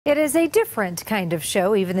It is a different kind of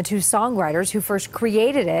show. Even the two songwriters who first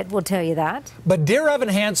created it will tell you that. But Dear Evan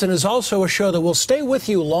Hansen is also a show that will stay with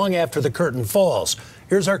you long after the curtain falls.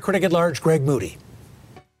 Here's our critic at large, Greg Moody.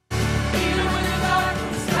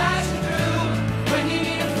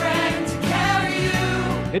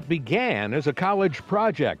 It began as a college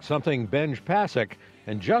project, something Benj Pasek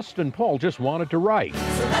and Justin Paul just wanted to write.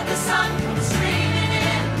 So let the sun come streaming in.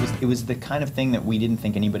 It was the kind of thing that we didn't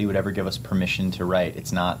think anybody would ever give us permission to write.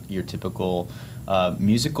 It's not your typical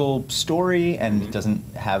musical story, and it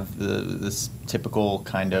doesn't have this typical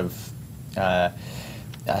kind of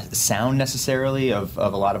sound necessarily of a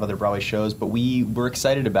lot of other Broadway shows, but we were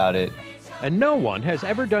excited about it. And no one has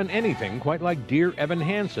ever done anything quite like Dear Evan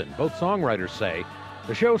Hansen. Both songwriters say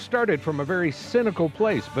the show started from a very cynical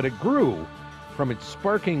place, but it grew from its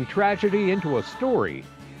sparking tragedy into a story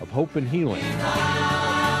of hope and healing.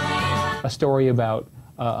 A story about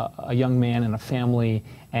a young man and a family,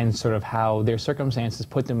 and sort of how their circumstances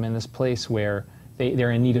put them in this place where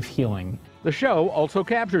they're in need of healing. The show also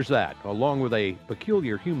captures that, along with a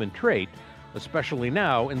peculiar human trait, especially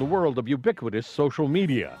now in the world of ubiquitous social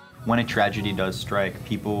media. When a tragedy does strike,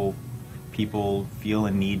 people feel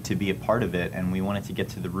a need to be a part of it, and we wanted to get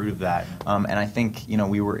to the root of that. And I think,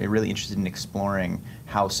 we were really interested in exploring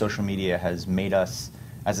how social media has made us,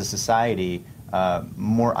 as a society,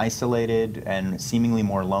 more isolated and seemingly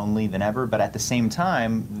more lonely than ever, but at the same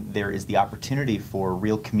time, there is the opportunity for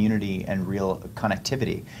real community and real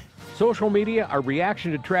connectivity. Social media, our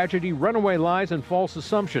reaction to tragedy, runaway lies, and false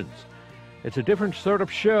assumptions. It's a different sort of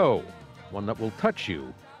show, one that will touch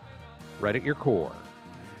you right at your core.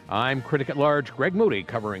 I'm critic at large Greg Moody,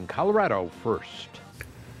 covering Colorado First.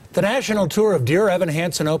 The national tour of Dear Evan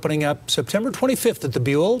Hansen opening up September 25th at the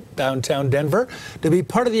Buell, downtown Denver. To be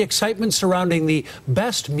part of the excitement surrounding the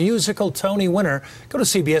Best Musical Tony winner, go to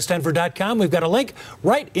CBSDenver.com. We've got a link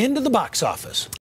right into the box office.